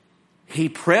He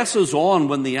presses on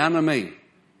when the enemy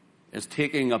is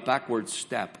taking a backward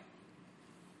step.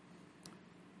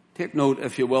 Take note,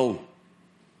 if you will.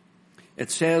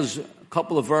 It says a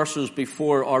couple of verses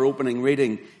before our opening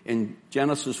reading in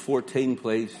Genesis 14,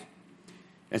 please.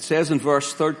 It says in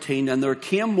verse 13, and there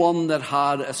came one that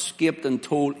had escaped and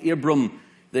told Abram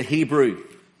the Hebrew.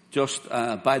 Just,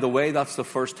 by the way, that's the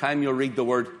first time you'll read the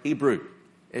word Hebrew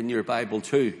in your Bible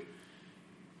too.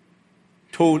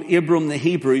 Told Abram the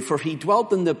Hebrew, for he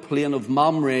dwelt in the plain of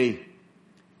Mamre,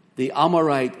 the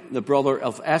Amorite, the brother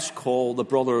of Eshcol, the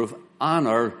brother of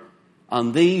Aner,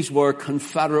 and these were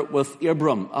confederate with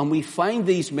Abram. And we find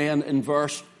these men in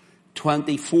verse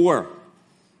 24.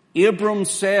 Abram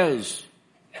says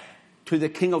to the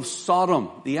king of Sodom,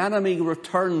 the enemy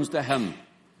returns to him.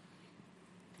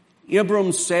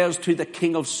 Abram says to the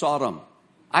king of Sodom,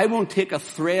 I won't take a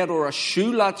thread or a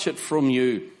shoe latchet from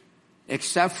you,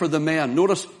 except for the men.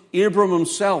 Notice Abram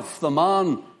himself, the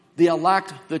man, the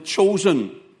elect, the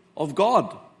chosen of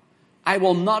God. I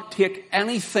will not take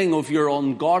anything of your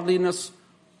ungodliness,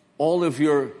 all of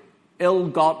your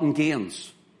ill-gotten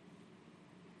gains.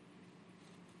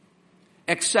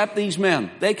 Except these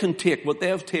men. They can take what they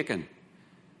have taken.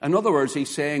 In other words, he's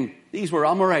saying, these were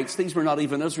Amorites, these were not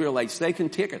even Israelites. They can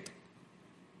take it.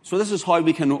 So this is how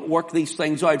we can work these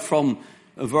things out from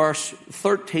verse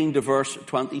 13 to verse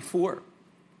 24.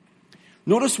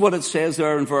 Notice what it says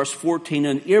there in verse 14.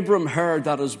 And Abram heard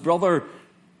that his brother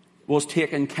was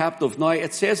taken captive. Now,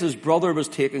 it says his brother was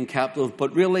taken captive,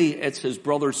 but really it's his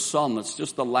brother's son. It's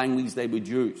just the language they would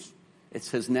use. It's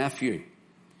his nephew.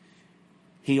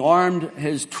 He armed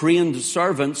his trained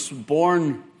servants,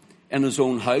 born in his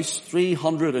own house,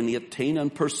 318,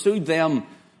 and pursued them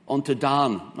unto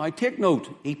Dan. Now, take note.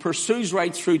 He pursues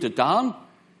right through to Dan,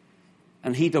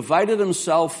 and he divided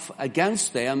himself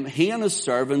against them, he and his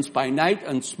servants, by night,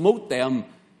 and smote them,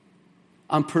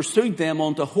 and pursued them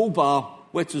unto Hobah,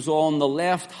 which is on the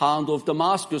left hand of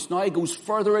Damascus. Now he goes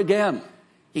further again.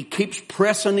 He keeps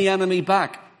pressing the enemy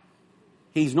back.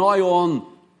 He's now on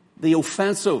the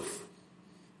offensive.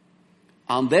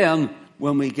 And then,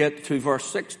 when we get to verse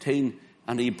 16,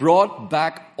 and he brought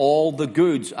back all the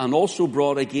goods, and also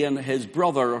brought again his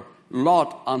brother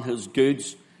Lot and his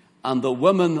goods, and the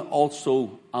women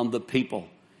also and the people.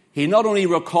 He not only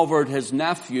recovered his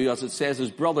nephew, as it says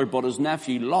his brother, but his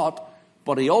nephew Lot,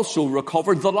 but he also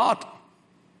recovered the lot.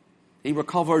 He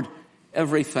recovered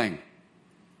everything.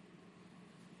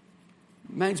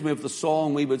 Reminds me of the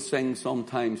song we would sing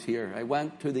sometimes here. I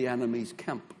went to the enemy's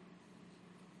camp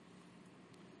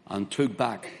and took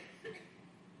back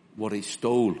what he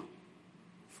stole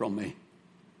from me.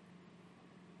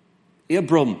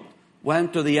 Abram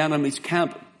went to the enemy's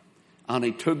camp and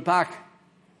he took back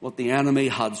what the enemy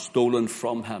had stolen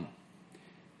from him.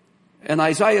 In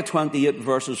Isaiah 28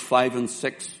 verses 5 and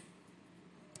 6,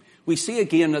 we see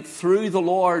again that through the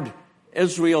Lord,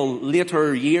 Israel,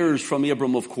 later years from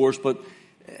Abram, of course, but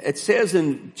it says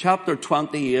in chapter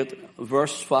 28,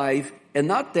 verse 5, in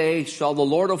that day shall the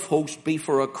Lord of hosts be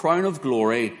for a crown of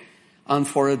glory and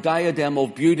for a diadem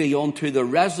of beauty unto the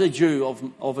residue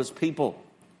of his people.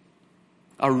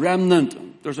 A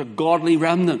remnant. There's a godly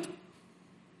remnant.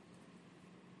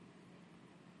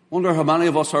 Wonder how many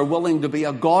of us are willing to be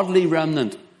a godly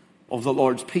remnant of the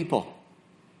Lord's people.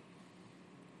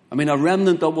 I mean, a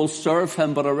remnant that will serve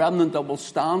him, but a remnant that will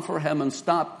stand for him and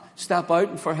step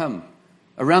out for him.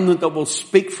 A remnant that will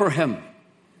speak for him.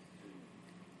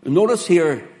 Notice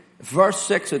here, verse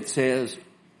 6 it says,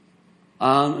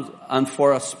 and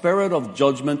for a spirit of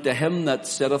judgment to him that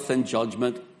sitteth in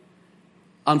judgment,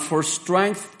 and for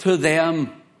strength to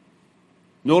them,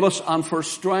 notice, and for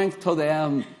strength to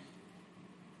them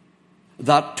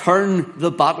that turn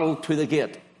the battle to the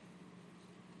gate.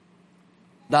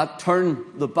 That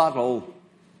turn the battle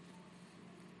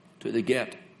to the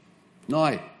gate.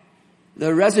 Now,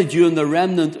 the residue and the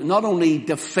remnant not only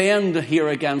defend here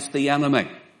against the enemy,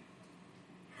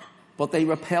 but they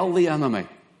repel the enemy.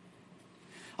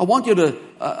 I want you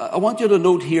to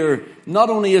note here, not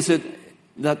only is it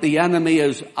that the enemy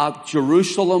is at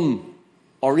Jerusalem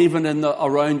or even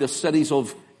around the cities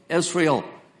of Israel,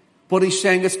 but he's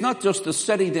saying it's not just the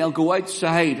city. They'll go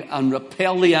outside and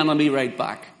repel the enemy right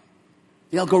back.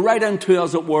 They'll go right into,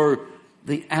 as it were,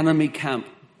 the enemy camp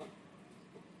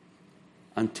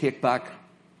and take back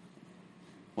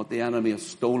what the enemy has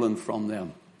stolen from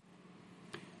them.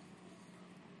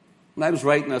 When I was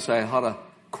writing this, I had a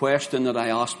question that I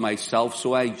asked myself,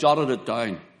 so I jotted it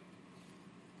down.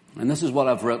 And this is what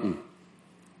I've written.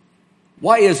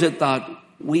 Why is it that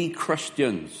we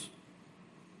Christians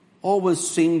always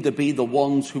seem to be the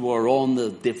ones who are on the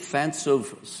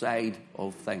defensive side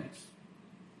of things?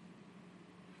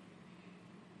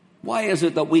 Why is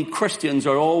it that we Christians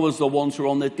are always the ones who are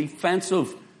on the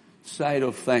defensive side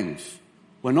of things?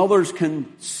 When others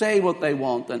can say what they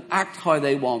want and act how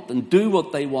they want and do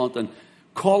what they want and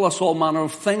call us all manner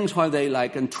of things how they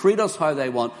like and treat us how they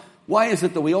want, why is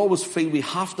it that we always feel we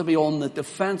have to be on the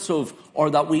defensive,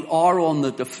 or that we are on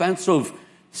the defensive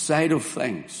side of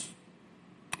things?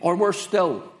 Or worse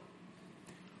still,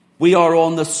 we are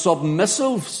on the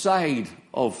submissive side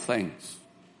of things.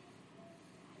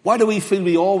 Why do we feel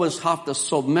we always have to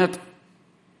submit?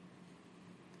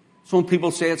 Some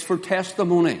people say it's for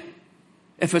testimony.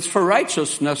 If it's for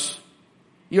righteousness,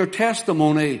 your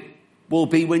testimony will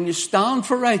be when you stand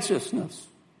for righteousness.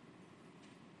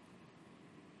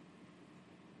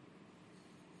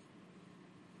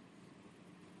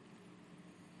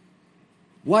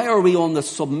 Why are we on the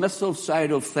submissive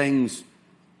side of things?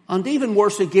 And even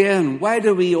worse again, why are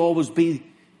there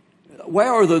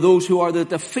those who are the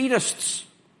defeatists,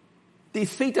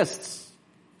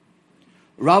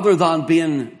 rather than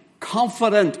being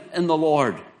confident in the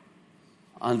Lord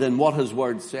and in what His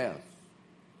Word says?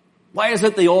 Why is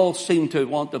it they all seem to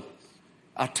want to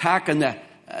attack, and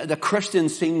the Christian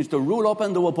seems to roll up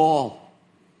into a ball,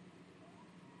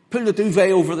 pull the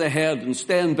duvet over the head and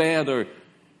stay in bed? Or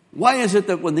why is it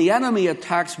that when the enemy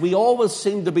attacks, we always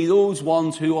seem to be those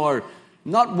ones who are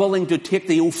not willing to take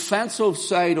the offensive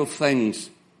side of things?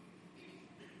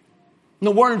 And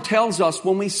the Word tells us,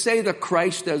 when we say that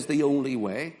Christ is the only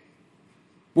way,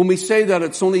 when we say that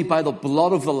it's only by the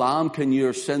blood of the Lamb can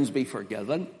your sins be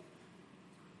forgiven,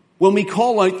 when we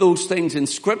call out those things in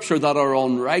Scripture that are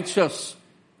unrighteous,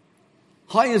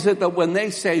 how is it that when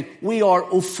they say we are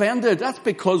offended, that's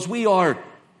because we are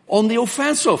on the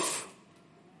offensive?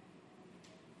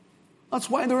 That's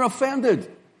why they're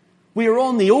offended. We are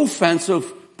on the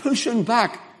offensive, pushing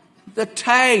back the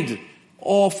tide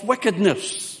of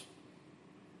wickedness.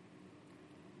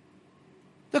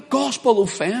 The gospel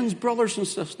offends, brothers and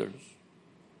sisters.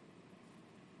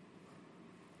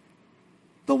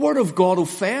 The Word of God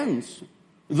offends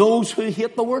those who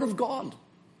hate the Word of God.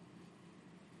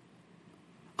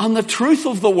 And the truth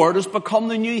of the Word has become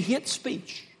the new hate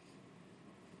speech.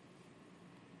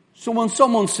 So when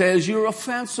someone says you're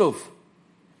offensive,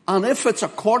 and if it's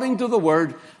according to the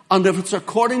Word, and if it's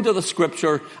according to the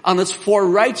Scripture, and it's for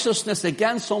righteousness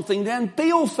against something, then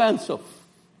be offensive.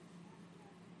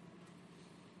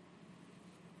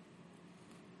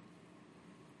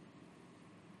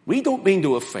 We don't mean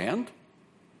to offend,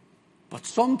 but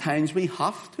sometimes we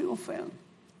have to offend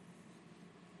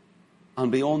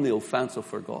and be on the offensive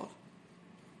for God.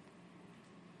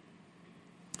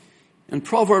 In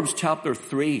Proverbs chapter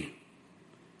 3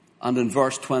 and in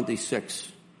verse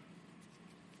 26,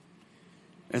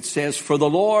 it says, "For the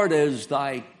Lord is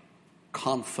thy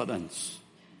confidence."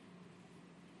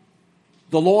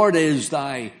 The Lord is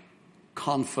thy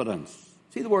confidence.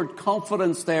 See the word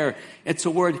confidence there? It's a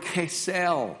word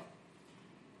kesel.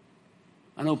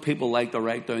 I know people like to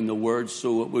write down the words,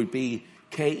 so it would be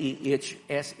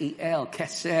K-E-H-S-E-L,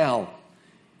 kesel.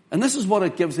 And this is what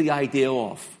it gives the idea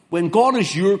of. When God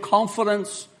is your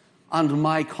confidence and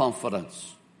my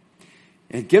confidence,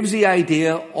 it gives the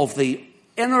idea of the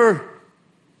inner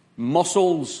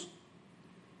muscles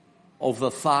of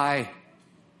the thigh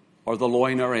or the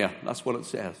loin area. That's what it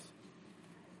says.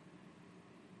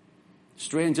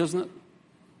 Strange, isn't it?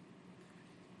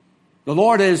 The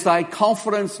Lord is thy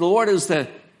confidence. The Lord is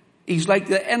He's like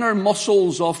the inner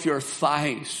muscles of your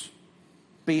thighs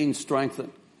being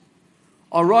strengthened.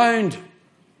 Around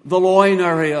the loin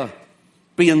area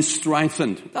being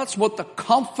strengthened. That's what the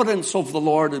confidence of the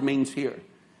Lord means here.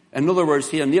 In other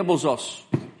words, He enables us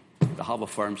to have a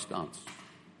firm stance,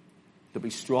 to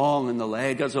be strong in the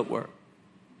leg, as it were.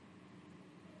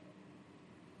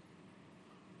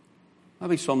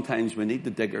 Maybe sometimes we need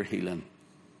to dig our heel in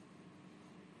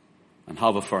and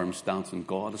have a firm stance in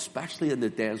God, especially in the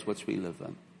days which we live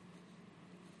in.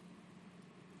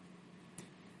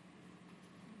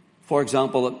 For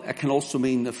example, it can also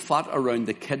mean the fat around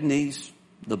the kidneys,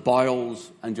 the bowels,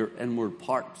 and your inward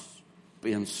parts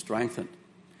being strengthened.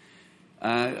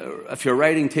 If you're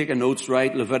writing, taking notes,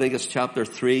 right, Leviticus chapter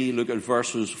 3, look at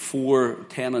verses 4,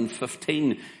 10, and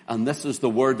 15. And this is the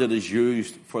word that is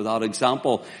used for that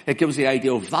example. It gives the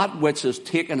idea of that which is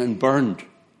taken and burned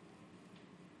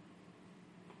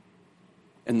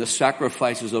in the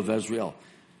sacrifices of Israel.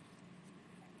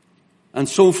 And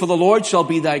so, for the Lord shall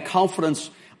be thy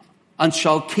confidence, and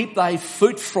shall keep thy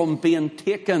foot from being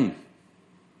taken.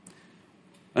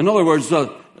 In other words,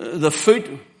 the foot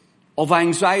of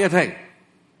anxiety,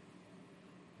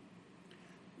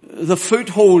 the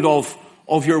foothold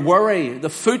of your worry, the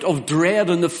foot of dread,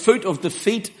 and the foot of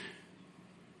defeat.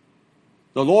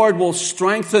 The Lord will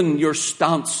strengthen your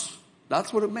stance.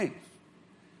 That's what it means.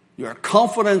 Your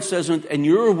confidence isn't in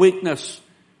your weakness,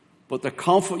 but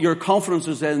your confidence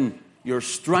is in your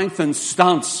strengthened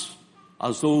stance,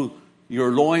 as though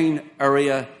your loin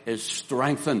area is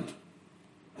strengthened.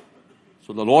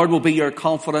 So the Lord will be your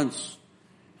confidence,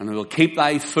 and He will keep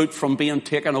thy foot from being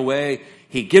taken away.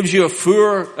 He gives you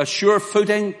a sure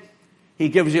footing. He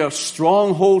gives you a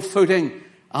stronghold footing.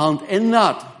 And in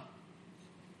that,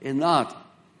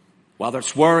 whether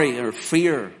it's worry or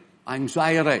fear,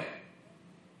 anxiety,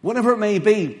 whatever it may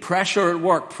be, pressure at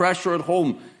work, pressure at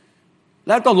home,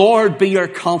 let the Lord be your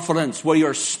confidence, where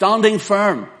you're standing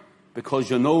firm, because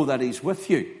you know that He's with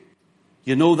you.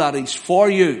 You know that He's for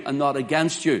you and not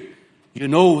against you. You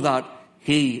know that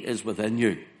He is within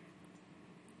you.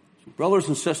 So brothers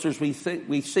and sisters, we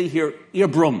see here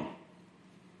Abram.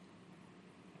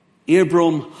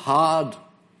 Abram had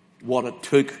what it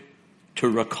took to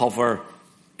recover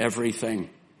everything.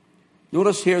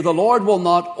 Notice here, the Lord will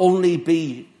not only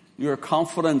be your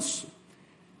confidence,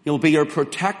 He'll be your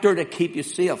protector to keep you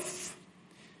safe.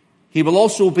 He will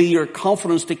also be your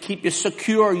confidence to keep you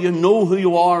secure. You know who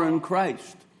you are in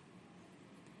Christ.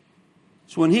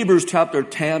 So in Hebrews chapter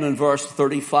 10 and verse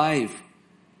 35,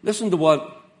 listen to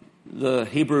what the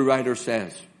Hebrew writer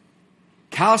says.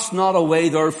 Cast not away,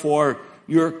 therefore,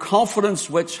 your confidence,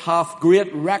 which hath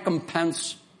great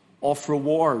recompense of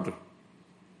reward.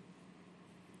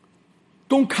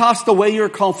 Don't cast away your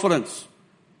confidence.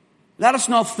 Let us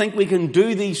not think we can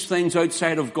do these things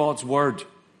outside of God's word.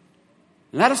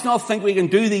 Let us not think we can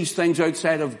do these things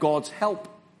outside of God's help.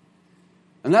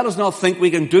 And let us not think we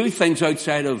can do things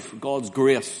outside of God's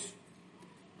grace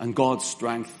and God's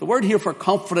strength. The word here for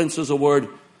confidence is a word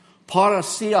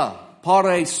parrhesia,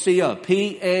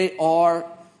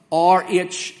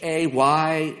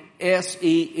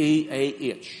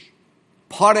 P-A-R-R-H-A-Y-S-E-E-A-H.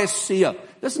 Parrhesia.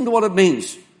 Listen to what it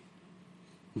means.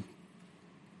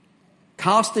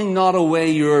 Casting not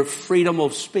away your freedom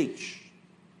of speech.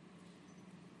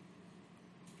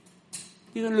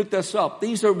 You can look this up.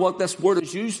 These are what this word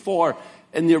is used for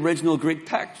in the original Greek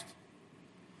text.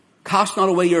 Cast not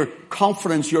away your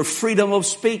confidence, your freedom of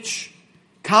speech.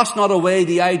 Cast not away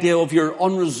the idea of your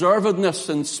unreservedness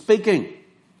in speaking.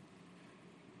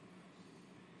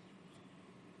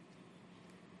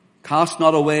 Cast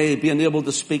not away being able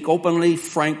to speak openly,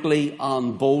 frankly,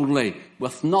 and boldly,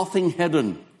 with nothing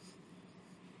hidden.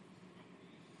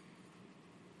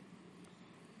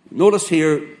 Notice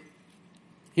here,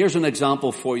 here's an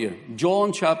example for you.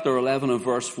 John chapter 11 and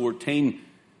verse 14.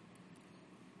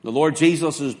 The Lord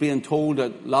Jesus is being told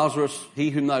that Lazarus, he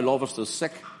whom thou lovest, is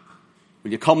sick.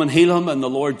 Will you come and heal him? And the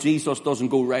Lord Jesus doesn't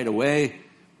go right away.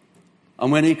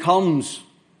 And when he comes,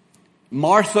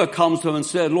 Martha comes to him and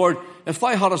said, Lord, if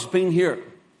thou hadst been here,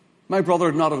 my brother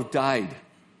would not have died.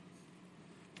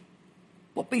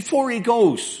 But before he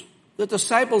goes, the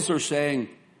disciples are saying,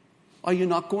 are you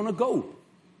not going to go?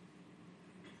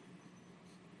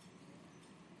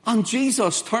 And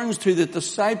Jesus turns to the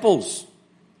disciples.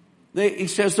 He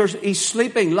says, he's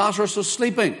sleeping. Lazarus is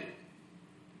sleeping.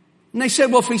 And they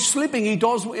said, well, if he's sleeping,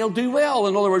 he'll do well.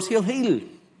 In other words, he'll heal.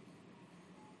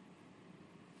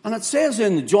 And it says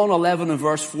in John 11 and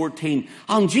verse 14,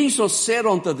 and Jesus said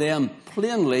unto them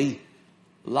plainly,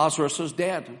 Lazarus is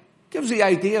dead. Gives the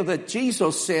idea that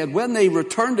Jesus said, when they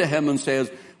returned to him and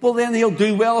says, well, then he'll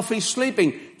do well if he's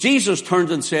sleeping. Jesus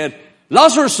turned and said,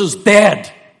 Lazarus is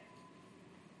dead.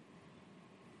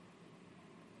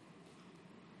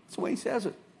 That's the way he says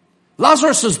it.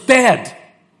 Lazarus is dead.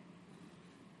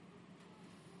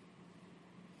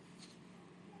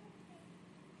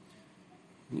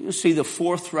 You see the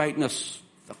forthrightness,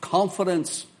 the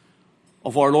confidence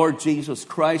of our Lord Jesus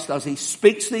Christ as he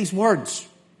speaks these words.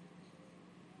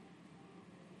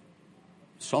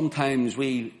 Sometimes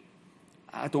I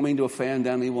don't mean to offend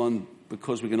anyone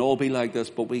because we can all be like this,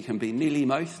 but we can be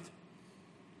mealy-mouthed.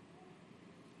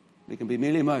 We can be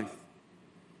mealy-mouthed.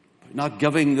 Not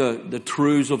giving the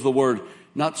truths of the word,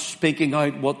 not speaking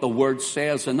out what the word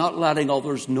says, and not letting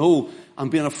others know,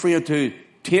 and being afraid to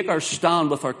take our stand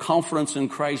with our confidence in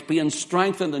Christ, being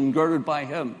strengthened and girded by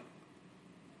him.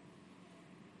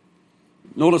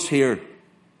 Notice here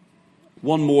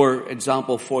one more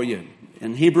example for you.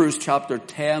 In Hebrews chapter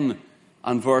 10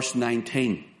 and verse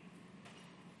 19.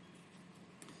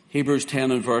 Hebrews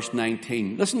 10 and verse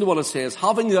 19. Listen to what it says.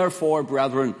 Having therefore,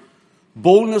 brethren,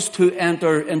 boldness to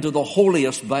enter into the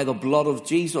holiest by the blood of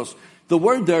Jesus. The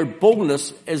word there,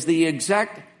 boldness, is the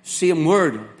exact same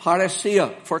word,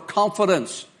 parrhesia, for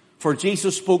confidence. For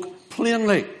Jesus spoke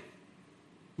plainly.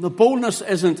 The boldness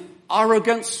isn't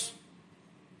arrogance.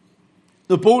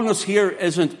 The boldness here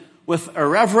isn't with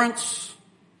irreverence.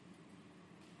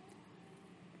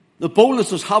 The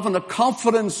boldness is having a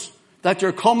confidence that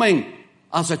you're coming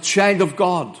as a child of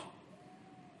God.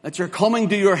 That you're coming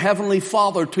to your heavenly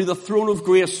Father, to the throne of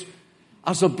grace,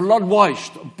 as a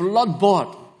blood-washed,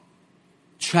 blood-bought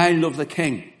child of the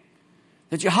King.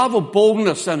 That you have a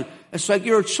boldness, and it's like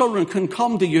your children can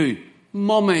come to you,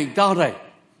 Mommy, Daddy.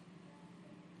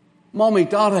 Mommy,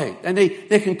 Daddy. And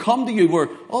they can come to you where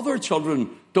other children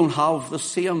don't have the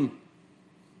same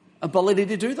ability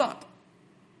to do that.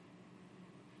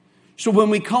 So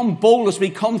when we come boldness, we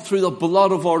come through the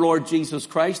blood of our Lord Jesus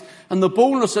Christ. And the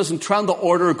boldness isn't trying to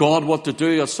order God what to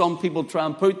do, as some people try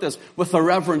and put this, with a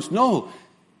reverence. No.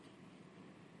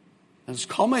 It's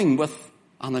coming with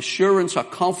an assurance, a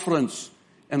confidence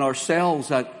in ourselves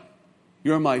that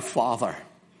you're my Father.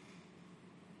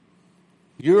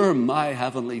 You're my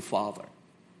heavenly Father.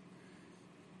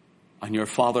 And your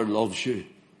Father loves you.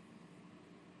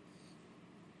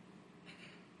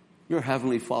 Your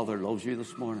heavenly Father loves you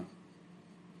this morning.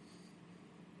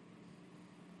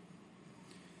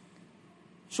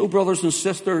 So, brothers and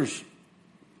sisters,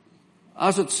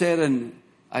 as it said in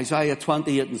Isaiah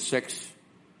 28:6,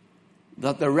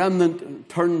 that the remnant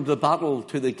turned the battle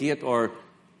to the gate, or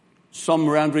some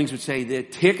renderings would say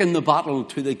they'd taken the battle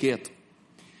to the gate.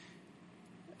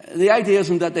 The idea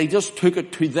isn't that they just took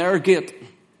it to their gate.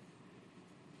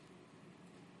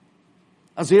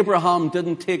 As Abraham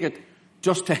didn't take it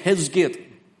just to his gate.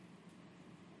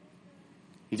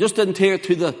 He just didn't take it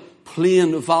to the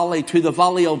plain valley, to the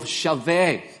valley of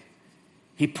Shaveh.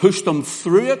 He pushed them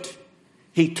through it.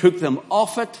 He took them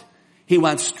off it. He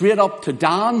went straight up to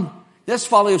Dan. This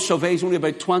valley of Shaveh is only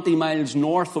about 20 miles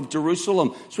north of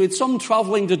Jerusalem. So he had some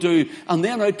traveling to do, and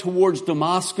then out towards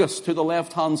Damascus to the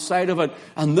left-hand side of it.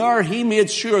 And there he made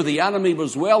sure the enemy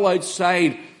was well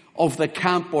outside of the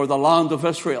camp or the land of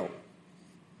Israel.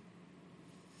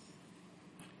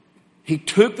 He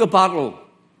took the battle.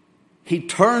 He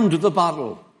turned the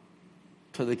battle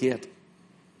to the gate.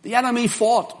 The enemy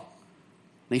fought.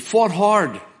 And he fought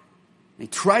hard. And he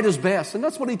tried his best. And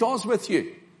that's what he does with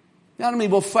you. The enemy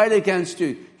will fight against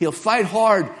you. He'll fight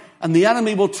hard. And the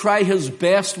enemy will try his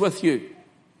best with you.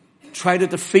 Try to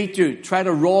defeat you. Try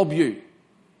to rob you.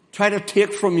 Try to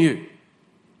take from you.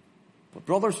 But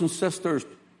brothers and sisters,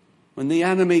 when the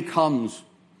enemy comes,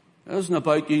 it isn't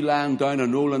about you lying down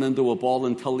and rolling into a ball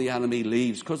until the enemy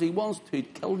leaves, because he wants to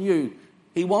kill you.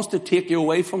 He wants to take you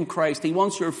away from Christ. He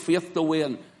wants your faith to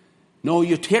win. No,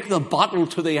 you take the battle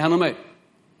to the enemy.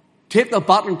 Take the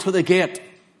battle to the gate.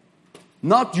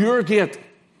 Not your gate,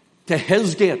 to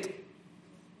his gate.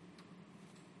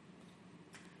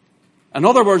 In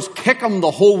other words, kick him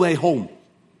the whole way home.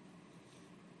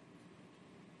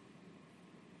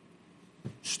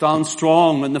 Stand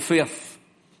strong in the faith.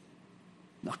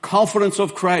 The confidence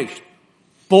of Christ.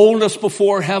 Boldness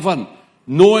before heaven.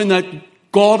 Knowing that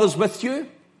God is with you,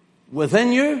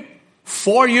 within you,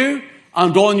 for you,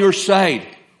 and on your side.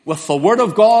 With the Word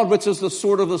of God, which is the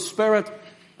sword of the Spirit.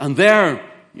 And there,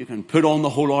 you can put on the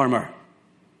whole armor.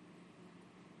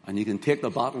 And you can take the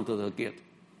battle to the gate.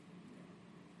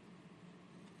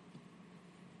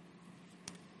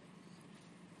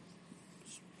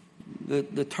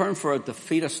 The term for a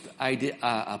defeatist idea,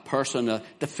 a person, a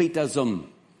defeatism,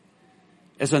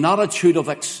 is an attitude of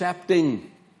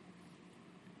accepting,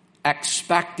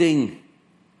 expecting,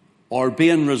 or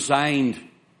being resigned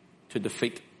to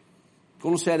defeat. I'm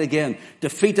going to say it again.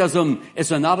 Defeatism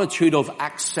is an attitude of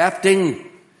accepting,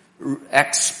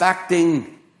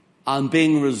 expecting, and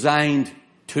being resigned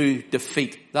to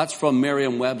defeat. That's from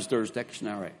Merriam-Webster's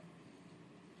dictionary.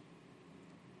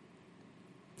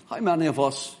 How many of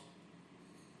us,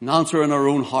 and answer in our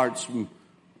own hearts,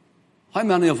 how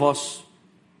many of us,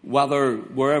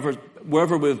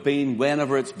 wherever we've been,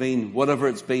 whenever it's been, whatever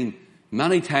it's been,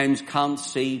 many times can't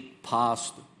see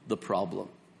past the problem?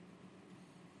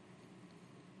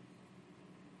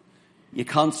 You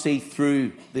can't see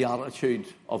through the attitude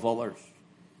of others.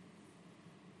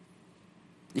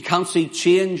 You can't see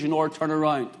change nor turn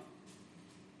around.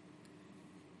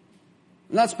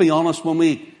 And let's be honest, when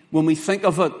we think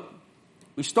of it,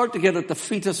 we start to get a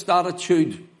defeatist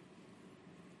attitude,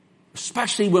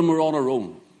 especially when we're on our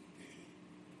own.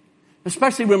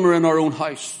 Especially when we're in our own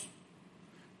house.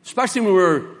 Especially when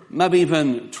we're maybe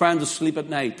even trying to sleep at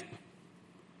night.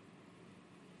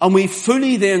 And we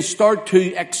fully then start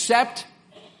to accept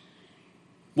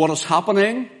what is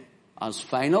happening as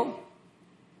final.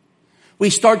 We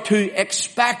start to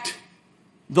expect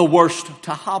the worst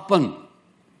to happen.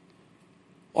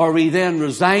 Or we then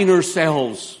resign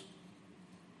ourselves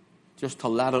just to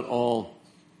let it all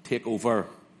take over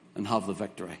and have the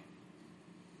victory.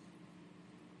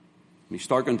 We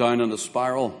start going down in a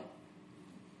spiral.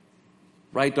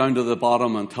 right down to the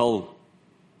bottom until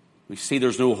we see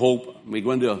there's no hope. We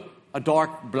go into a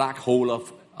dark black hole,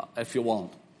 if you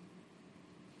want.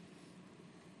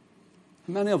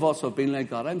 Many of us have been like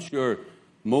that. I'm sure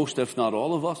most, if not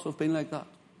all of us, have been like that.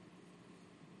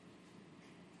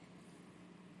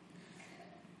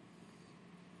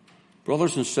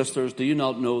 Brothers and sisters, do you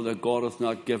not know that God hath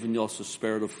not given us a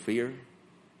spirit of fear?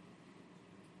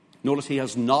 Notice he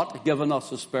has not given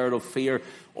us a spirit of fear,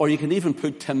 or you can even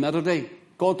put timidity.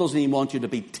 God doesn't even want you to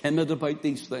be timid about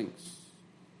these things.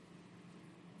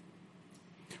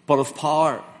 But of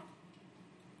power.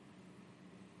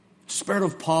 Spirit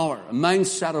of power, a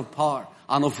mindset of power,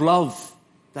 and of love,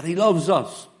 that he loves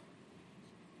us.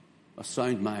 A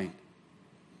sound mind.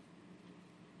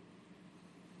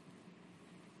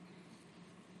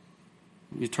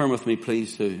 You turn with me,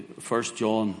 please, to 1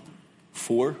 John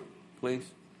 4, please.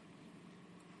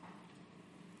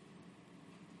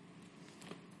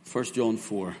 1 John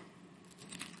 4.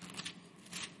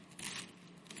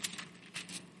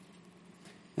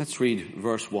 Let's read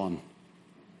verse 1.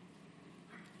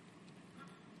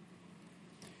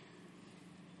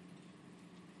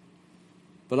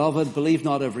 Beloved, believe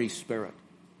not every spirit.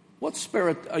 What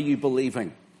spirit are you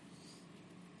believing?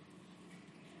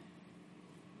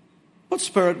 What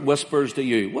spirit whispers to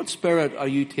you? What spirit are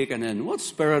you taking in? What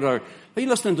spirit are you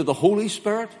listening to, the Holy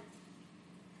Spirit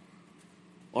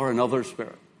or another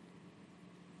spirit?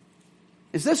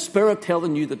 Is this spirit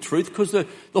telling you the truth? Because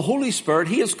the Holy Spirit,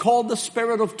 he is called the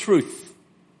Spirit of truth.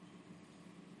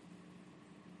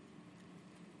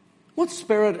 What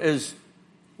spirit is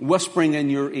whispering in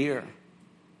your ear? It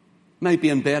might be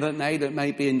in bed at night. It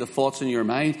might be in the thoughts in your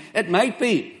mind. It might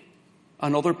be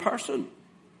another person.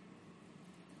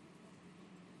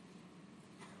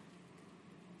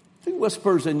 Who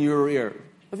whispers in your ear?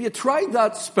 Have you tried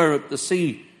that spirit to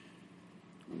see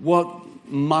what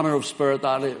manner of spirit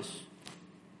that is?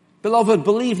 Beloved,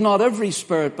 believe not every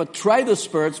spirit, but try the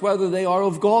spirits whether they are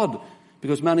of God,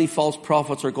 because many false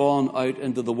prophets are gone out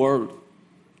into the world.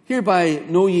 Hereby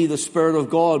know ye the Spirit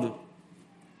of God.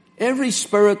 Every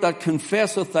spirit that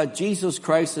confesseth that Jesus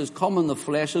Christ is come in the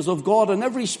flesh is of God, and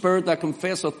every spirit that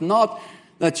confesseth not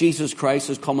that Jesus Christ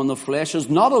is come in the flesh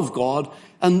is not of God,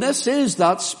 and this is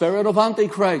that spirit of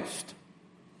Antichrist.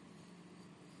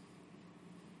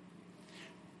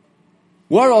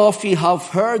 Whereof ye have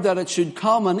heard that it should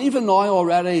come, and even now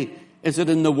already is it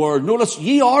in the world. Notice,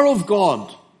 ye are of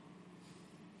God.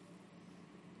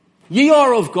 Ye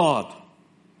are of God.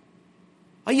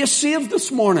 Are you saved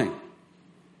this morning?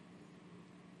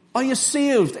 Are you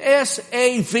saved?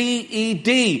 S-A-V-E-D.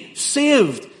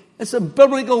 Saved. It's a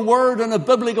biblical word and a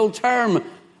biblical term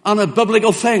and a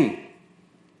biblical thing.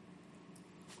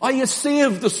 Are you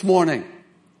saved this morning?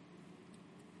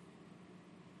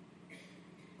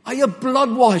 Are you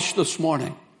blood washed this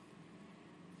morning?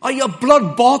 Are you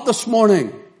blood bought this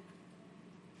morning?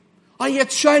 Are you a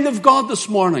child of God this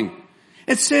morning?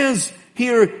 It says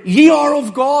here, ye are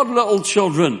of God, little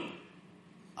children,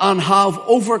 and have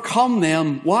overcome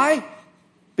them. Why?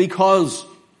 Because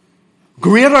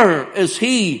greater is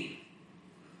he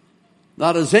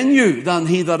that is in you than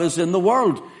he that is in the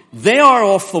world. They are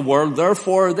of the world,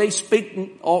 therefore they speak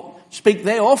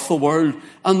they of the world,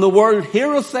 and the world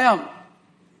heareth them.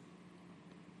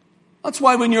 That's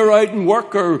why when you're out in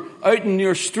work or out in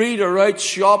your street or out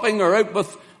shopping or out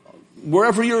with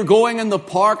wherever you're going in the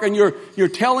park, and you're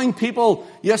telling people,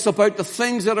 yes, about the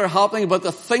things that are happening, about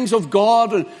the things of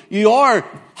God, and you are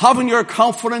having your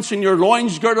confidence and your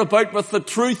loins girt about with the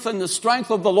truth and the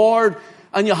strength of the Lord,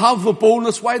 and you have the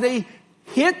boldness. Why? They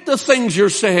hate the things you're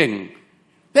saying.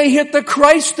 They hate the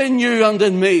Christ in you and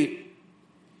in me.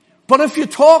 But if you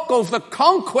talk of the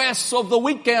conquests of the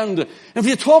weekend, if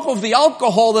you talk of the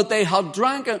alcohol that they had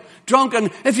drunken,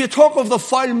 if you talk of the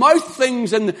foul-mouthed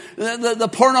things and the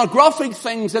pornographic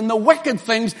things and the wicked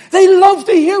things, they love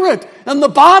to hear it. And the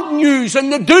bad news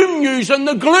and the doom news and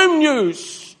the gloom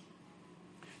news.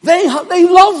 They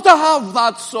love to have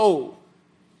that so.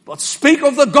 But speak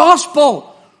of the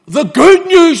gospel, the good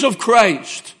news of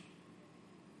Christ.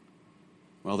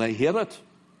 Well, they hate it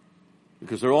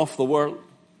because they're off the world.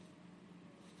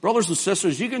 Brothers and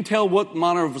sisters, you can tell what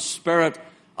manner of a spirit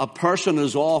a person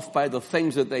is off by the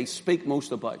things that they speak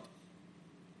most about.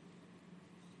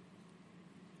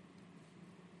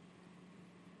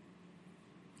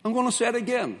 I'm going to say it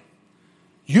again.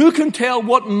 You can tell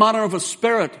what manner of a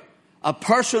spirit a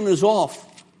person is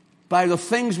off by the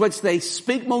things which they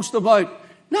speak most about.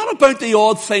 Not about the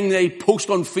odd thing they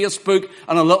post on Facebook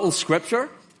and a little scripture.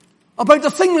 About the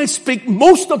thing they speak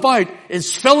most about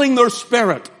is filling their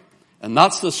spirit. And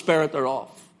that's the spirit they're off.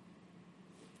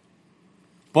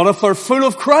 But if they're full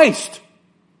of Christ,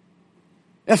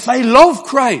 if they love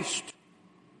Christ,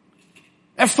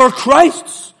 if they're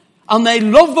Christ's, and they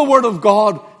love the Word of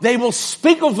God, they will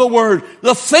speak of the Word,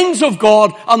 the things of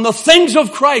God, and the things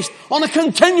of Christ on a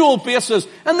continual basis.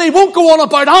 And they won't go on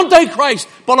about Antichrist,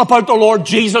 but about the Lord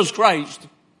Jesus Christ.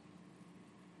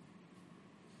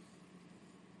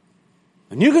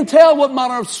 And you can tell what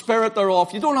manner of spirit they're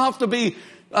of. You don't have to be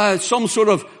some sort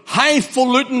of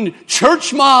highfalutin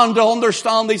churchman to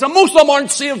understand these. And most of them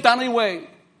aren't saved anyway.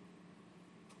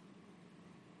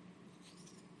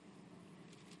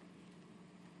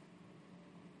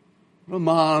 A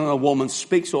man and a woman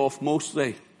speaks of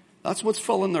mostly, that's what's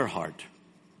filling their heart.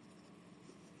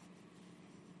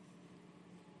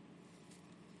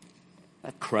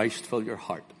 Let Christ fill your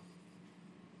heart.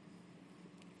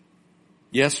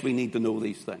 Yes, we need to know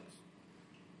these things.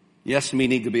 Yes, we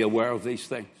need to be aware of these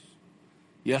things.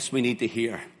 Yes, we need to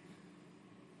hear.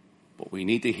 But we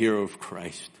need to hear of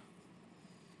Christ.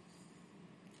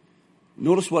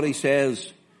 Notice what he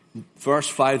says. Verse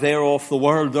 5, they are of the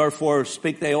world, therefore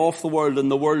speak they of the world,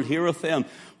 and the world heareth them.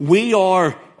 We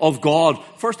are of God.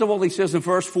 First of all, he says in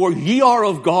verse 4, ye are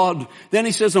of God. Then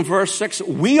he says in verse 6,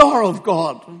 we are of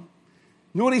God. You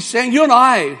know what he's saying? You and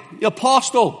I, the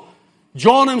apostle,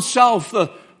 John himself,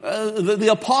 the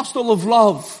apostle of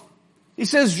love. He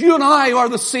says, you and I are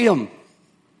the same.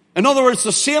 In other words,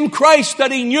 the same Christ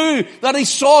that he knew, that he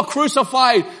saw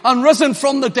crucified and risen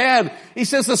from the dead. He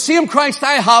says, the same Christ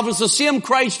I have is the same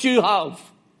Christ you have.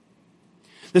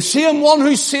 The same one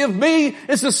who saved me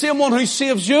is the same one who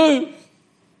saves you.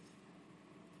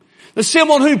 The same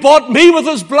one who bought me with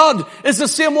his blood is the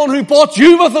same one who bought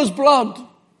you with his blood.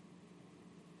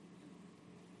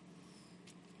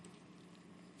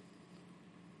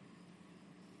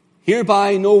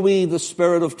 Hereby know we the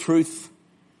spirit of truth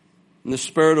and the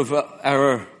spirit of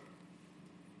error.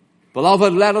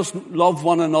 Beloved, let us love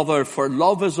one another, for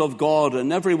love is of God,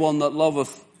 and everyone that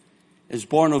loveth is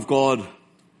born of God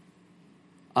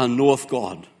and knoweth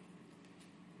God.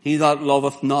 He that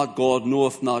loveth not God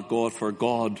knoweth not God, for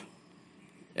God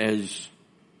is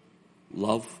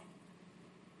love.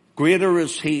 Greater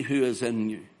is he who is in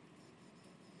you.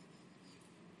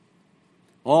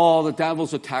 Oh, the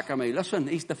devil's attacking me. Listen,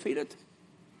 he's defeated.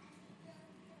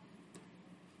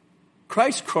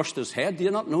 Christ crushed his head. Do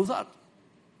you not know that?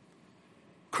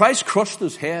 Christ crushed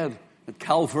his head at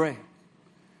Calvary.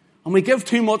 And we give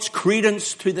too much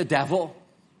credence to the devil.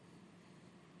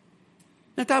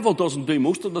 The devil doesn't do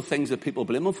most of the things that people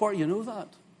blame him for. You know that.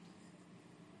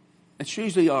 It's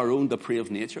usually our own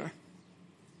depraved nature.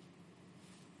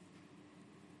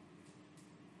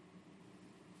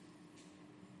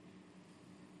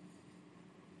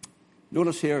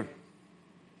 Notice here,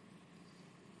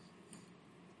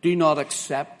 do not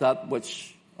accept that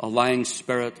which a lying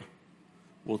spirit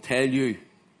will tell you.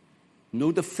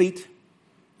 No defeat,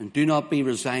 and do not be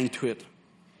resigned to it.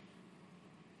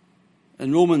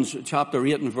 In Romans chapter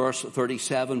 8 and verse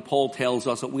 37, Paul tells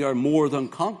us that we are more than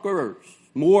conquerors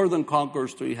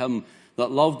through him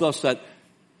that loved us, that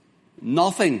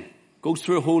nothing, goes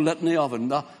through a whole litany of it,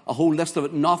 a whole list of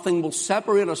it, nothing will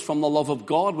separate us from the love of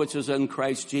God which is in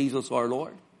Christ Jesus our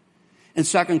Lord. In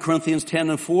 2 Corinthians 10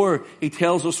 and 4, he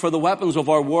tells us, for the weapons of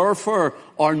our warfare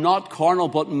are not carnal,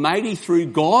 but mighty through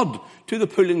God to the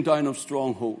pulling down of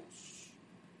strongholds.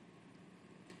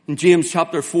 In James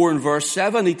chapter 4 and verse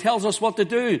 7, he tells us what to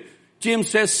do. James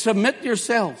says, submit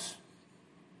yourselves.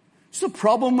 It's the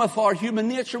problem with our human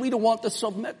nature. We don't want to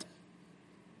submit.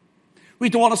 We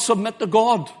don't want to submit to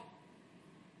God.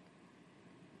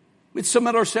 We'd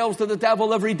submit ourselves to the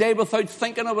devil every day without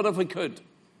thinking of it if we could.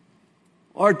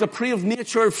 Our depraved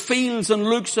nature feels and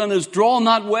looks and is drawn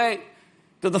that way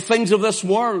to the things of this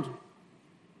world.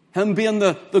 Him being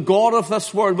the God of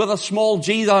this world, with a small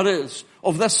g that is,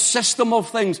 of this system of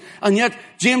things. And yet,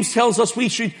 James tells us we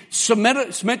should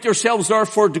submit yourselves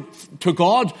therefore to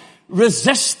God.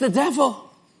 Resist the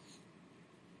devil.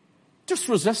 Just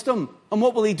resist him. And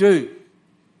what will he do?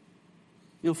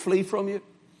 He'll flee from you.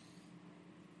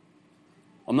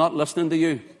 I'm not listening to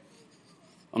you.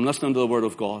 I'm listening to the Word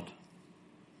of God.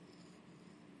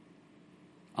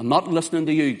 I'm not listening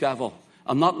to you, devil.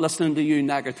 I'm not listening to you,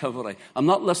 negativity. I'm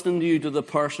not listening to you, to the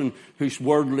person who's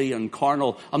worldly and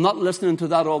carnal. I'm not listening to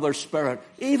that other spirit.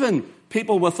 Even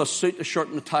people with a suit, a shirt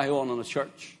and a tie on in a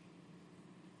church.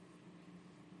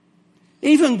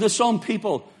 Even to some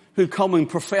people who come and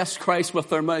profess Christ with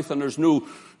their mouth and there's no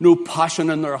passion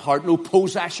in their heart, no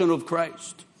possession of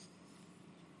Christ.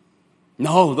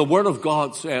 No, the Word of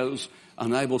God says,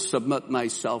 and I will submit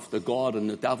myself to God and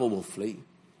the devil will flee.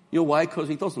 You know why? Because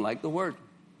he doesn't like the Word.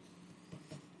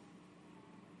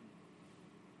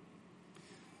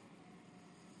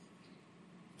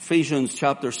 Ephesians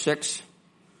chapter 6,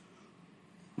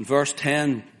 verse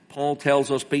 10, Paul tells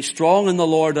us, be strong in the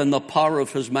Lord and the power of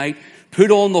his might.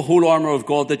 Put on the whole armor of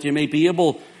God that you may be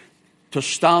able to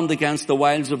stand against the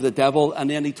wiles of the devil. And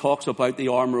then he talks about the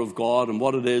armor of God and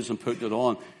what it is and put it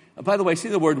on. And by the way, see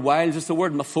the word wiles, it's the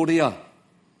word methodia.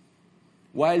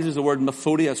 Wiles is the word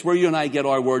methodia. It's where you and I get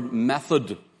our word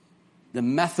method. The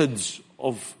methods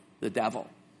of the devil.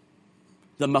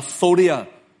 The methodia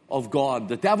of God.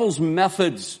 The devil's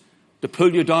methods to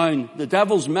pull you down. The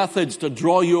devil's methods to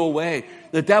draw you away.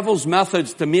 The devil's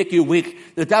methods to make you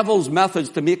weak. The devil's methods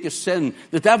to make you sin.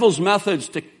 The devil's methods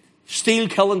to steal,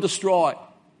 kill, and destroy.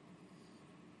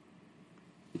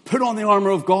 You put on the armor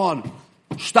of God.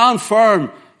 Stand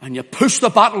firm. And you push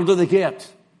the battle to the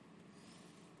gate.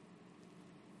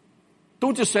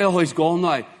 Don't just say, oh, he's gone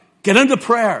now. Get into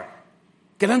prayer.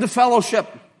 Get into fellowship.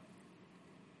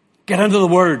 Get into the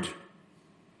Word.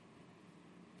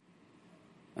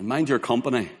 And mind your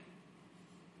company.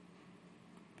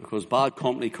 Because bad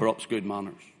company corrupts good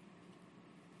manners.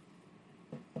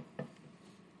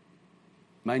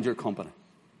 Mind your company.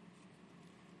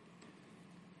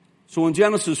 So in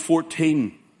Genesis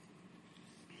 14,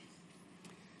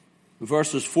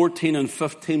 verses 14 and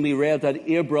 15, we read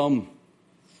that Abram,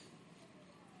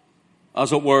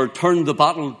 as it were, turned the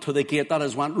battle to the gate. That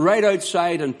is, went right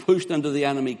outside and pushed into the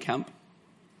enemy camp.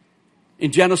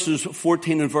 In Genesis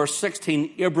 14 and verse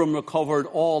 16, Abram recovered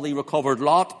all. He recovered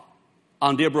Lot,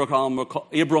 and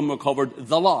Abram recovered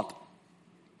the lot.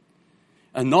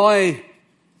 And now,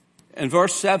 in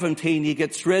verse 17, he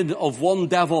gets rid of one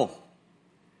devil.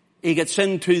 He gets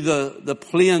into the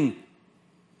plain,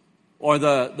 or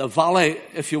the valley,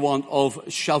 if you want, of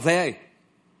Shaveh.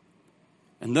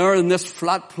 And there in this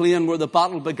flat plain where the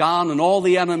battle began and all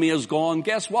the enemy is gone,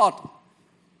 guess what?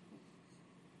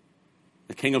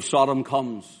 The king of Sodom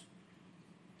comes.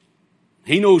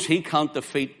 He knows he can't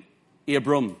defeat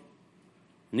Abram.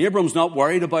 And Abram's not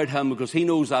worried about him because he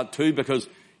knows that too, because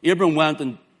Abram went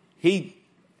and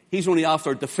he's only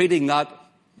after defeating that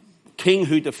king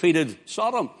who defeated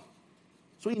Sodom.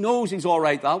 So he knows he's all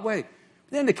right that way.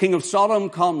 Then the king of Sodom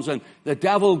comes and the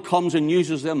devil comes and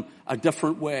uses them a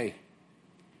different way.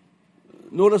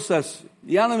 Notice this.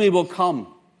 The enemy will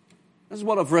come. This is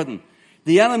what I've written.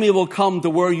 The enemy will come to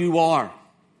where you are.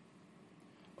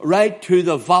 Right to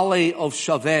the valley of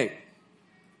Shaveh.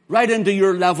 Right into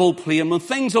your level plain. When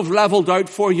things have leveled out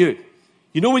for you.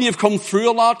 You know when you've come through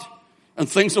a lot and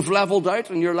things have leveled out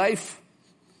in your life?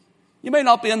 You may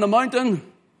not be in the mountain.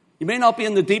 You may not be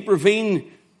in the deep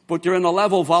ravine. But you're in a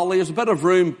level valley. There's a bit of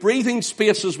room. Breathing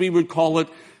space, as we would call it.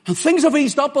 And things have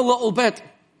eased up a little bit.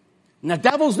 And the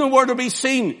devil's nowhere to be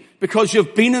seen because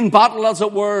you've been in battle, as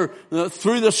it were,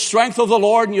 through the strength of the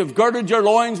Lord, and you've girded your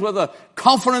loins with a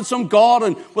confidence in God,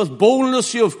 and with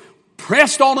boldness you've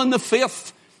pressed on in the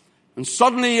faith. And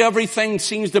suddenly everything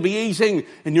seems to be easing,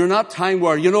 and you're in that time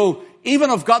where,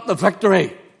 even I've got the victory.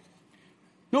 You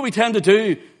know what we tend to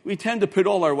do? We tend to put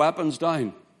all our weapons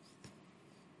down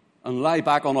and lie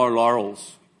back on our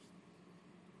laurels.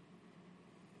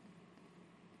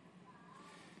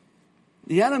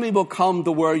 The enemy will come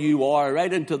to where you are,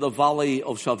 right into the valley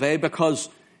of Shaveh, because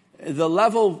the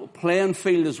level playing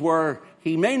field is where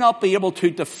he may not be able to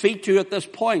defeat you at this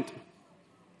point.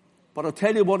 But I'll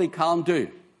tell you what he can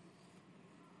do.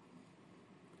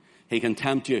 He can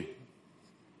tempt you.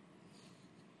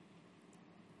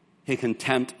 He can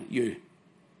tempt you.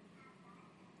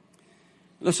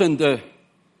 Listen to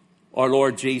our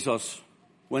Lord Jesus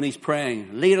when he's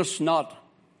praying, lead us not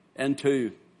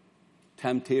into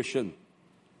temptation,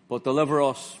 but deliver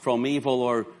us from evil,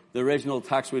 or the original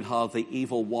text would have the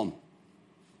evil one.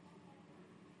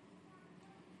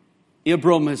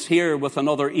 Abram is here with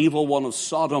another evil one of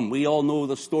Sodom. We all know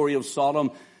the story of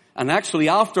Sodom. And actually,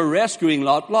 after rescuing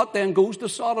Lot then goes to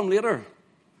Sodom later.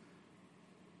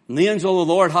 And the angel of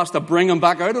the Lord has to bring him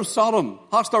back out of Sodom,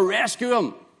 has to rescue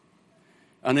him.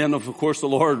 And then, of course, the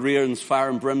Lord rains fire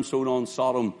and brimstone on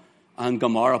Sodom and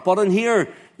Gomorrah. But in here,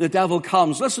 the devil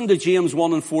comes. Listen to James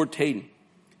 1 and 14.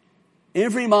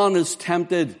 Every man is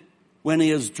tempted when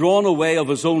he is drawn away of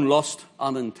his own lust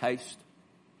and enticed.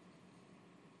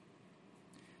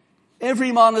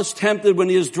 Every man is tempted when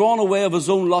he is drawn away of his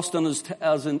own lust and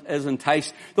is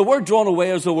enticed. The word drawn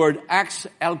away is the word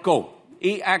exelko.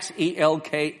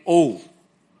 E-X-E-L-K-O.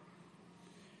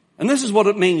 And this is what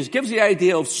it means. It gives the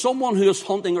idea of someone who is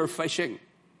hunting or fishing.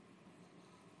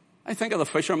 I think of the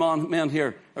fishermen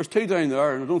here. There's two down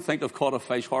there, and I don't think they've caught a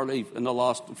fish hardly in the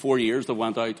last 4 years they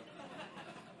went out.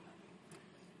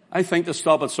 I think they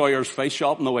stop at Sawyer's Fish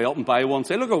Shop on the way up and buy one.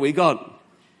 Say, look what we got.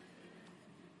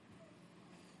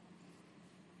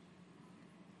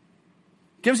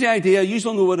 Gives the idea, you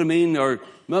don't know what I mean, or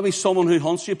maybe someone who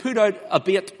hunts, you put out a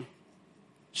bait,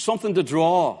 something to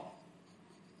draw.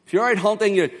 If you're out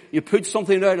hunting, you put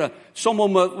something out,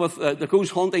 someone that goes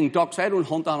hunting ducks. I don't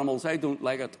hunt animals, I don't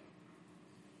like it.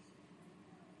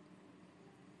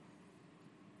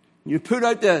 You put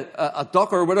out a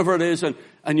duck or whatever it is,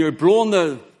 and you're blowing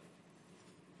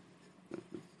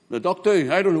the duck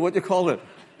do. I don't know what you call it.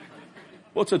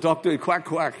 What's a duck do? Quack,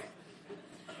 quack.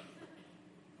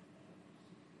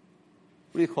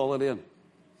 What do you call it, Ian?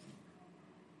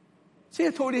 See,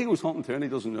 I told you he was hunting too, and he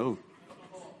doesn't know.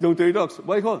 Don't do ducks.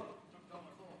 What do you call it?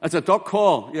 It's a duck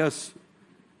call, yes.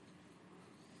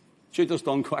 Should have just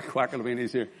done quack, quack, it'll be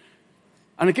easier.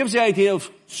 And it gives the idea of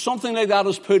something like that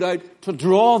is put out to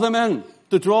draw them in,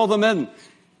 to draw them in.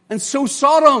 And so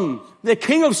Sodom, the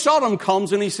king of Sodom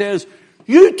comes and he says,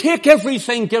 you take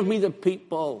everything, give me the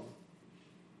people.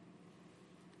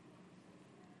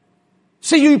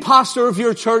 See, you pastor of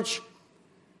your church,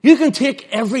 you can take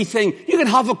everything. You can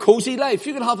have a cozy life.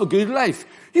 You can have a good life.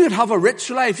 You can have a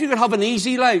rich life. You can have an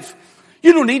easy life.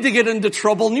 You don't need to get into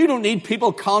trouble, and you don't need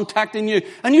people contacting you,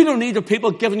 and you don't need the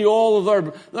people giving you all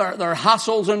of their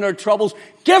hassles and their troubles.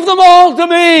 Give them all to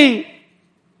me!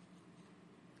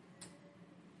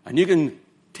 And you can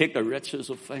take the riches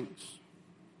of things,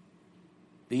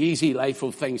 the easy life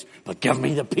of things, but give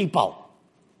me the people.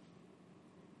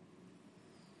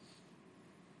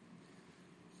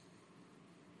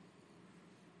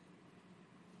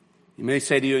 You may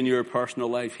say to you in your personal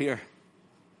life here,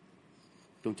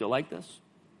 don't you like this?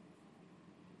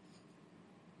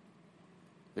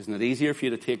 Isn't it easier for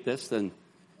you to take this than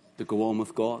to go on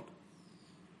with God?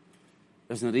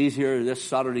 Isn't it easier this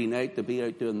Saturday night to be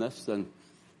out doing this than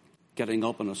getting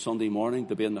up on a Sunday morning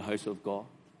to be in the house of God?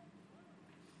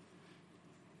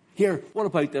 Here, what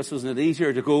about this? Isn't it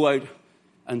easier to go out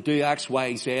and do X,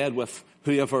 Y, Z with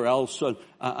whoever else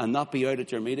and not be out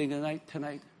at your meeting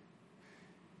tonight?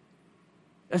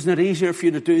 Isn't it easier for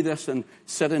you to do this and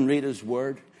sit and read His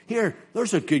Word? Here,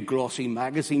 there's a good glossy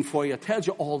magazine for you. It tells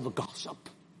you all the gossip.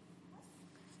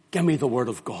 Give me the Word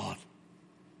of God.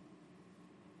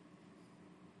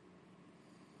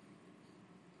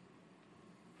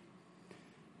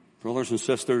 Brothers and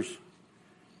sisters,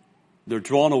 they're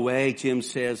drawn away, James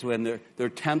says, when they're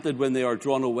tempted when they are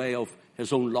drawn away of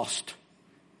his own lust.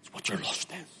 It's what your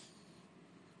lust is.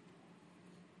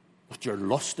 What your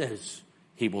lust is,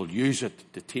 he will use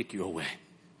it to take you away.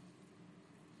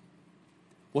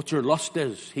 What your lust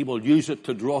is, he will use it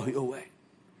to draw you away.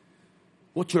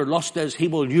 What your lust is, he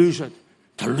will use it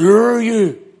to lure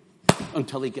you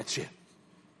until he gets you.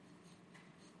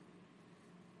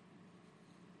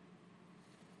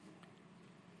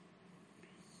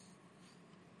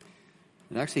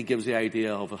 It actually gives the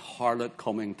idea of a harlot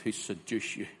coming to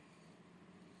seduce you.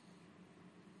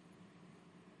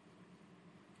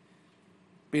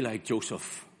 Be like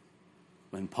Joseph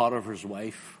when Potiphar's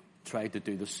wife tried to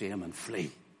do the same and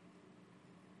flee.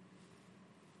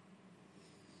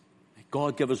 May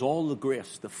God give us all the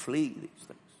grace to flee these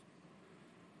things.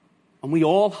 And we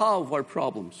all have our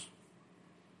problems.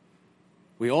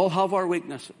 We all have our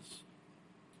weaknesses.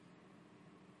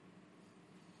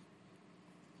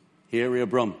 Here,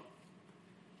 Abram.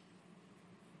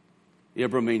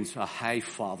 Abram means a high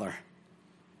father.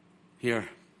 Here,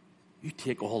 you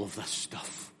take all of this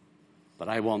stuff, but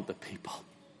I want the people.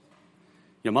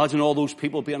 You imagine all those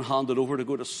people being handed over to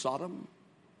go to Sodom?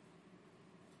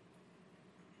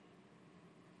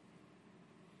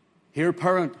 Here,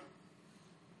 parent,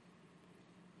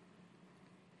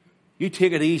 you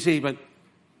take it easy, but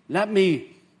let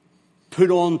me put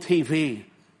on TV.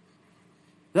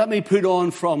 Let me put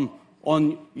on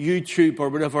on YouTube or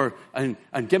whatever and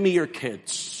give me your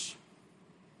kids.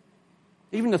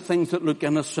 Even the things that look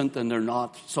innocent and they're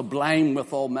not, sublime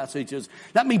with all messages.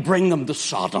 Let me bring them to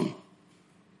Sodom.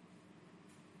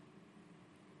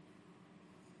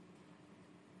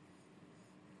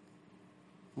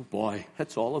 Oh boy,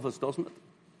 hits all of us, doesn't it?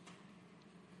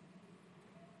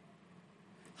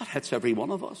 That hits every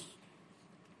one of us.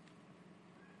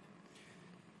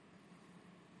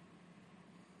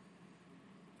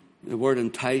 The word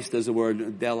enticed is the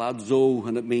word delazo,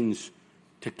 and it means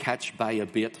to catch by a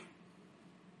bait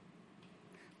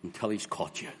until he's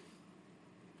caught you.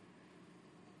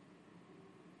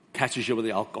 Catches you with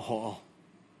the alcohol.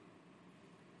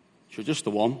 So just the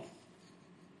one.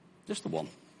 Just the one.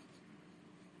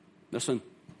 Listen,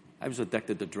 I was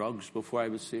addicted to drugs before I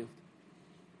was saved.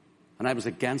 And I was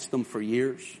against them for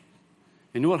years.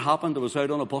 You know what happened? I was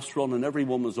out on a bus run and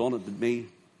everyone was on it but me.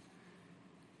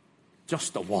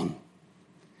 Just the one.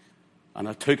 And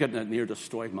I took it and it near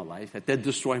destroyed my life. It did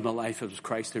destroy my life. It was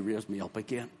Christ who raised me up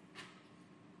again.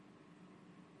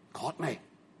 caught me,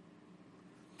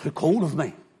 took hold of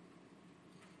me.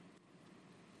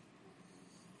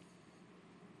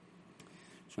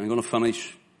 So I'm going to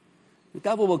finish. The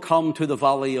devil will come to the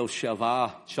valley of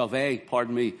Shaveh,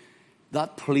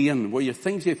 that plain where you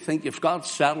think you've got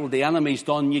settled, the enemy's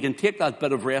done, you can take that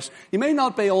bit of rest. You may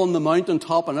not be on the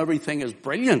mountaintop and everything is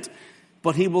brilliant,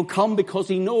 but he will come because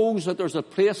he knows that there's a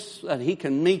place that he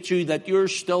can meet you that you're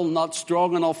still not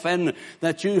strong enough in,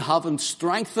 that you haven't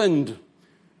strengthened,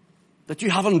 that you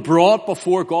haven't brought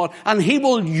before God, and he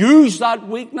will use that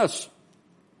weakness.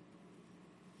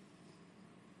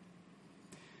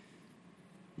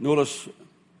 Notice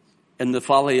in the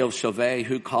valley of Shaveh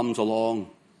who comes along,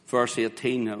 verse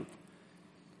 18.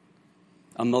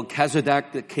 And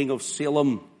Melchizedek, the king of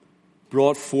Salem,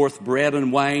 brought forth bread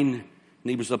and wine, and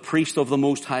he was the priest of the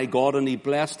Most High God, and he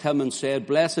blessed him and said,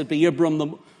 Blessed be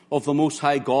Abram of the Most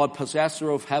High God, possessor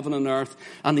of heaven and earth,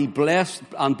 and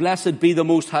blessed be the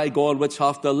Most High God, which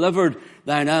hath delivered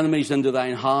thine enemies into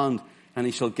thine hand, and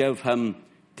he shall give him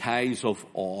tithes of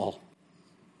all.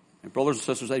 And brothers and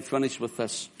sisters, I finish with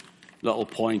this little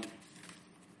point.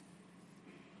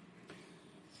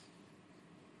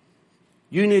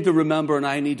 You need to remember, and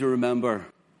I need to remember,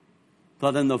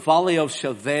 that in the valley of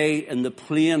Shaveh, in the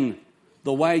plain,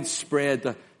 the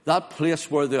widespread, that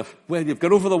place where you've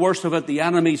got over the worst of it, the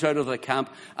enemy's out of the camp,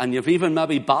 and you've even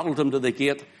maybe battled him to the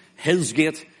gate, his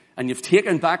gate, and you've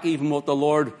taken back even what the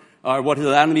Lord, or what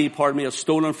the enemy, has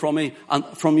stolen from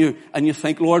you, and you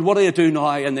think, Lord, what do I do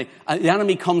now? And the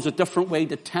enemy comes a different way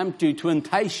to tempt you, to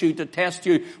entice you, to test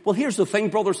you. Well, here's the thing,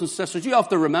 brothers and sisters, you have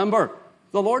to remember,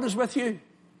 the Lord is with you.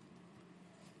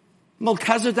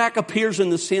 Melchizedek appears in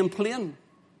the same plane.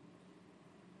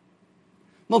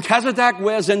 Melchizedek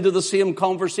weighs into the same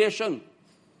conversation.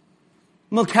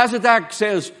 Melchizedek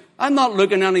says, I'm not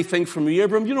looking at anything from you,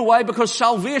 Abram. You know why? Because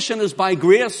salvation is by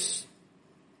grace.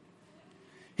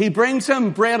 He brings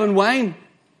him bread and wine.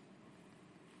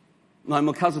 Now,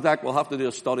 Melchizedek, we'll have to do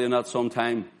a study on that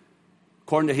sometime.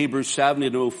 According to Hebrews 7, you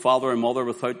know, father and mother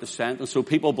without descent. And so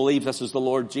people believe this is the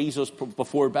Lord Jesus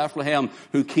before Bethlehem,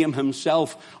 who came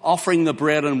himself offering the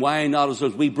bread and wine, not as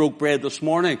we broke bread this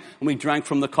morning and we drank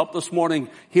from the cup this morning.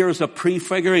 Here's a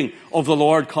prefiguring of the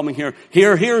Lord coming here.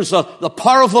 Here's the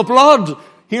power of the blood.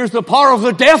 Here's the power of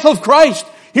the death of Christ.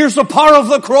 Here's the power of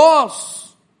the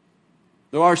cross.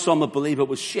 There are some that believe it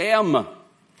was Shem,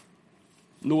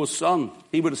 Noah's son.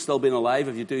 He would have still been alive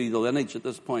if you do the lineage at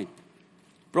this point.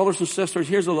 Brothers and sisters,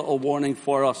 here's a little warning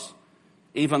for us,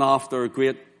 even after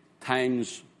great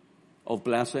times of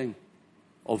blessing,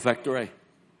 of victory.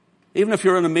 Even if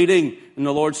you're in a meeting and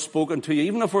the Lord's spoken to you,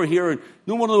 even if we're here, and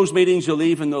no one of those meetings you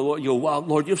leave and the Lord, you go, wow,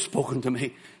 Lord, you've spoken to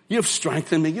me. You've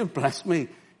strengthened me. You've blessed me.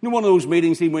 No one of those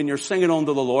meetings, even when you're singing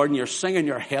unto the Lord and you're singing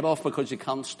your head off because you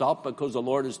can't stop because the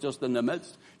Lord is just in the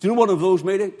midst. Do you know one of those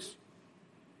meetings?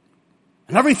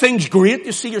 And everything's great.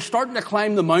 You see, you're starting to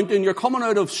climb the mountain. You're coming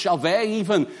out of Shaveh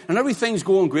even, and everything's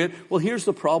going great. Well, here's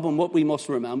the problem, what we must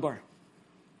remember.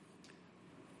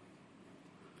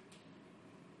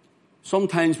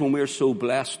 Sometimes when we're so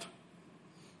blessed,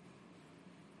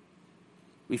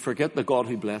 we forget the God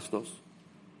who blessed us.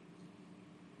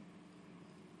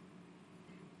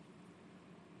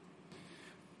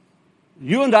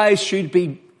 You and I should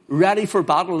be ready for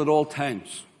battle at all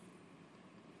times.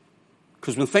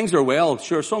 Because when things are well,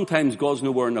 sure, sometimes God's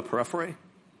nowhere in the periphery.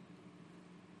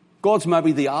 God's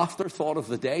maybe the afterthought of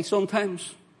the day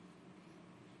sometimes.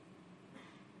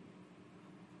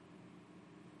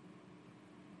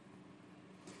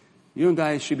 You and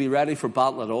I should be ready for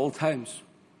battle at all times.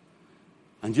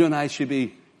 And you and I should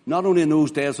be, not only in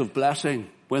those days of blessing,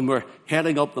 when we're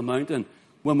heading up the mountain,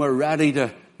 when we're ready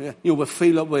to, we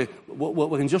feel that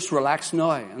we can just relax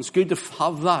now. And it's good to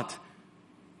have that.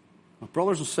 But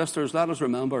brothers and sisters, let us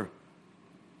remember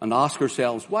and ask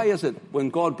ourselves, why is it when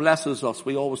God blesses us,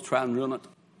 we always try and ruin it?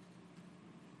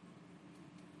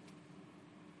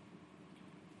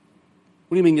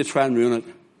 What do you mean you try and ruin it?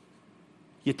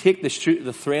 You take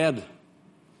the thread,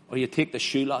 or you take the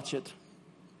shoe latchet.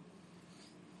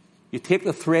 You take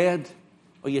the thread,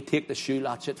 or you take the shoe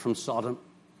latchet from Sodom.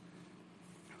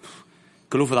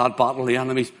 Go over that battle, the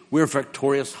enemies. We're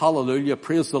victorious. Hallelujah.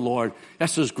 Praise the Lord.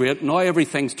 This is great. Now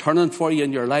everything's turning for you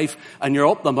in your life, and you're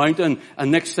up the mountain,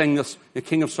 and next thing the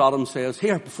king of Sodom says,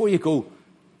 here, before you go,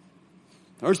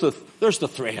 there's the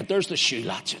thread, there's the shoe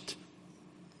latchet.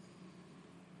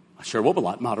 Sure, what will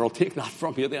that matter? I'll take that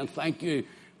from you then, thank you.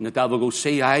 And the devil goes,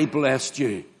 see, I blessed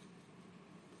you.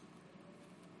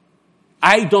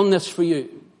 I done this for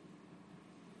you.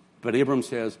 But Abram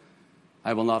says,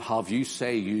 I will not have you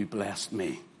say you blessed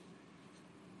me.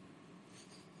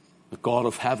 The God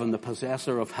of heaven, the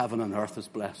possessor of heaven and earth, has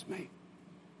blessed me.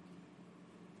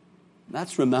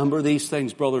 Let's remember these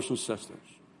things, brothers and sisters.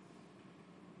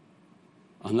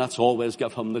 And let's always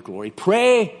give him the glory.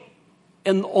 Pray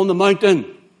on the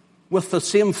mountain with the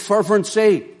same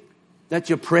fervency that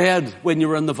you prayed when you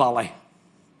were in the valley.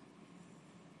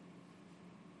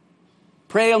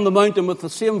 Pray on the mountain with the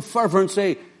same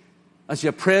fervency as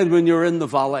you prayed when you were in the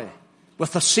valley.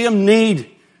 With the same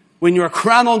need when you were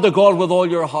crying unto God with all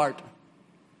your heart.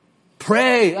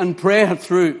 Pray and pray it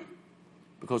through.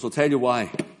 Because I'll tell you why.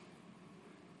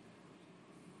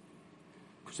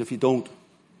 Because if you don't,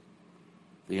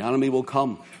 the enemy will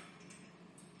come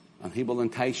and he will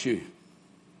entice you.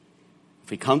 If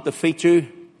he can't defeat you,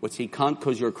 which he can't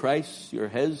because you're Christ, you're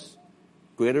his,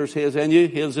 greater is he is in you,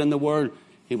 he is in the world,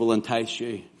 he will entice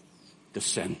you to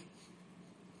sin.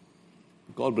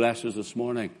 God bless us this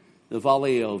morning. The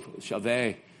valley of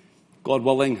Shaveh, God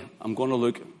willing, I'm going to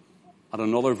look at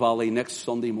another valley next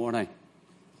Sunday morning.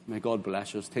 May God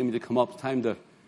bless us. Time to come up, time to